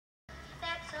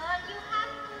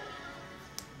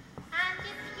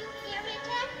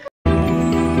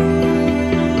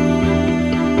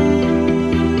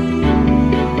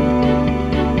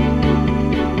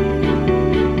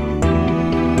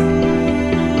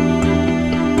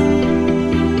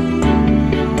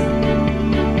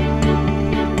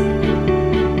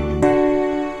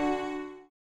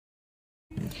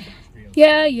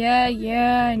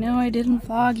Yeah, I know I didn't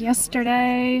vlog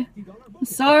yesterday. I'm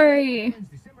sorry.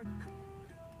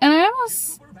 And I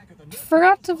almost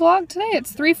forgot to vlog today.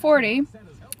 It's 3:40.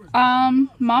 Mom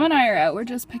and I are out. We're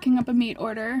just picking up a meat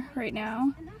order right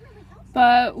now.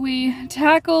 But we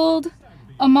tackled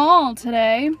a mall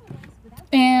today,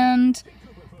 and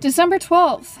December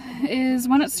 12th is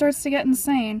when it starts to get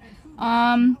insane.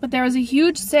 But there was a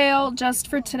huge sale just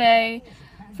for today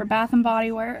for Bath &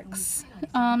 Body Works.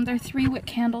 Their 3-wick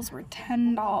candles were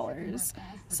 $10,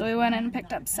 so we went in and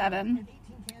picked up 7.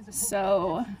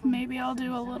 So maybe I'll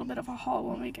do a little bit of a haul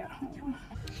when we get home.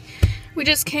 We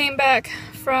just came back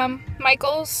from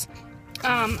Michael's.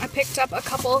 I picked up a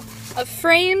couple of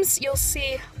frames. You'll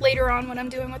see later on what I'm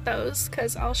doing with those,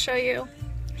 because I'll show you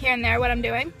here and there what I'm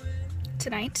doing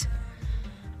tonight.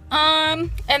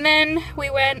 And then we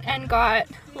went and got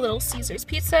Little Caesars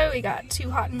pizza. We got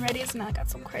 2 hot and readies, and I got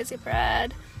some crazy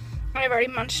bread. I've already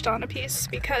munched on a piece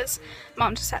because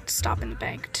Mom just had to stop in the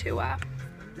bank to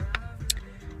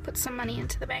put some money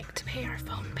into the bank to pay our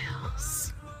phone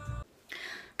bills.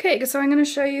 Okay, so I'm going to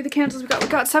show you the candles we got. We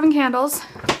got 7 candles.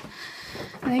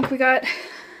 I think we got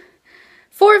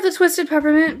 4 of the Twisted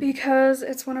Peppermint because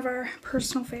it's one of our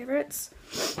personal favorites.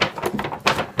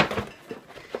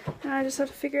 And I just have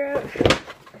to figure out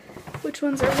which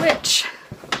ones are which.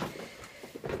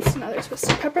 That's another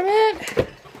Twisted Peppermint.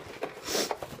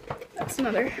 That's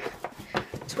another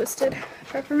Twisted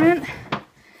Peppermint.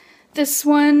 This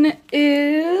one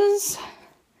is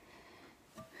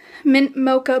Mint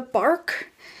Mocha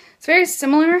Bark. It's very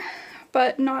similar,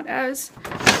 but not as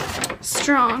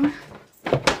strong.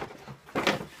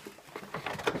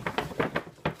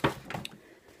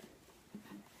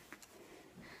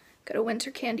 Got a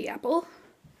Winter Candy Apple,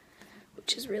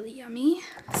 which is really yummy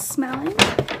smelling.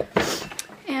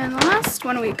 And the last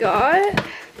one we got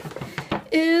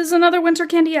is another Winter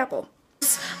Candy Apple.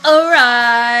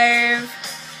 Arrive.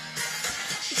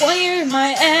 Wear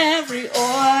my every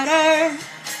order,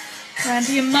 and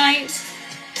you might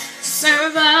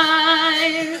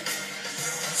survive.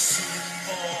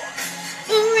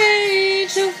 The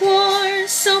rage of war,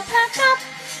 so pack up,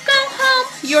 go home,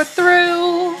 you're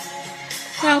through.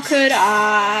 How could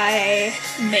I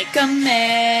make a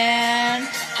man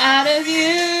out of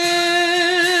you?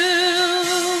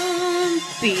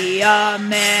 Be a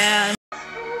man.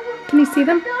 Can you see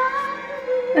them?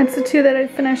 That's the 2 that I've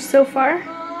finished so far.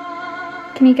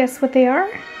 Can you guess what they are?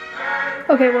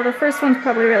 Okay, well the first one's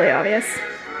probably really obvious.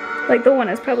 Like the one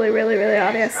is probably really, really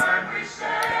obvious.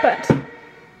 But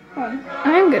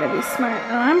I'm gonna be smart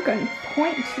and I'm gonna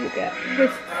point to you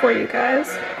for you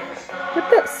guys with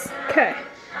this. Okay.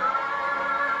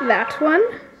 That one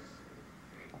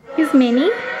is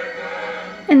Minnie,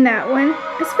 and that one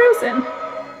is Frozen.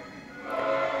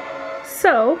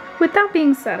 So, with that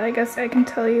being said, I guess I can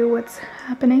tell you what's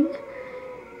happening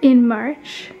in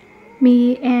March.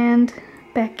 Me and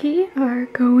Becky are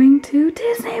going to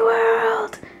Disney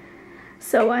World.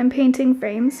 So I'm painting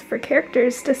frames for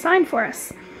characters to sign for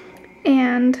us.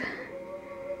 And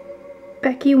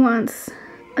Becky wants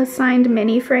a signed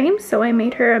Minnie frame, so I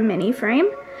made her a Minnie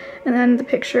frame. And then the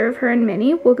picture of her and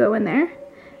Minnie will go in there.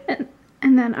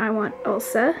 And then I want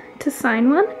Elsa to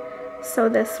sign one. So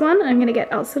this one, I'm going to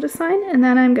get Elsa to sign, and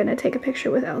then I'm going to take a picture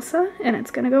with Elsa, and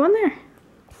it's going to go in there.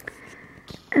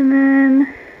 And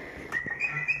then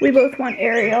we both want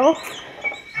Ariel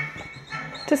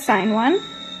to sign one.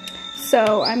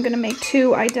 So I'm going to make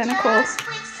 2 identical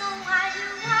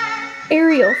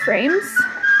Ariel frames.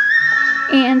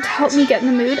 And to help me get in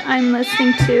the mood, I'm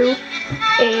listening to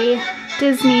a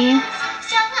Disney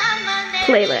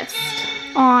playlist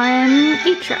on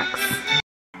 8 tracks.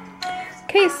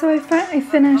 Okay, so I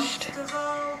finished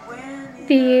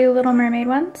the Little Mermaid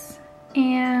ones,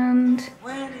 and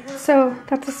so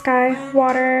that's the sky,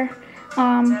 water,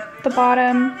 the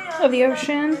bottom of the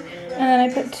ocean, and then I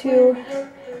put 2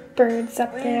 birds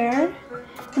up there,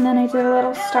 and then I did a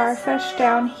little starfish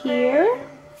down here,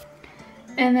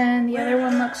 and then the other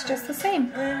one looks just the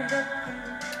same.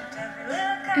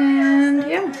 And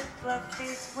yeah,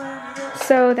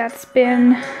 so that's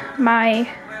been my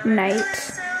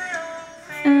night.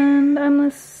 And I'm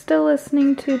still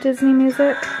listening to Disney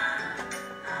music.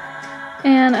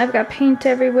 And I've got paint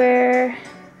everywhere.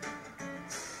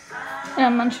 And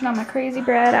I'm munching on my crazy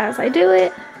bread as I do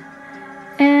it.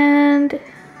 And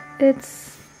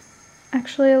it's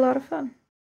actually a lot of fun.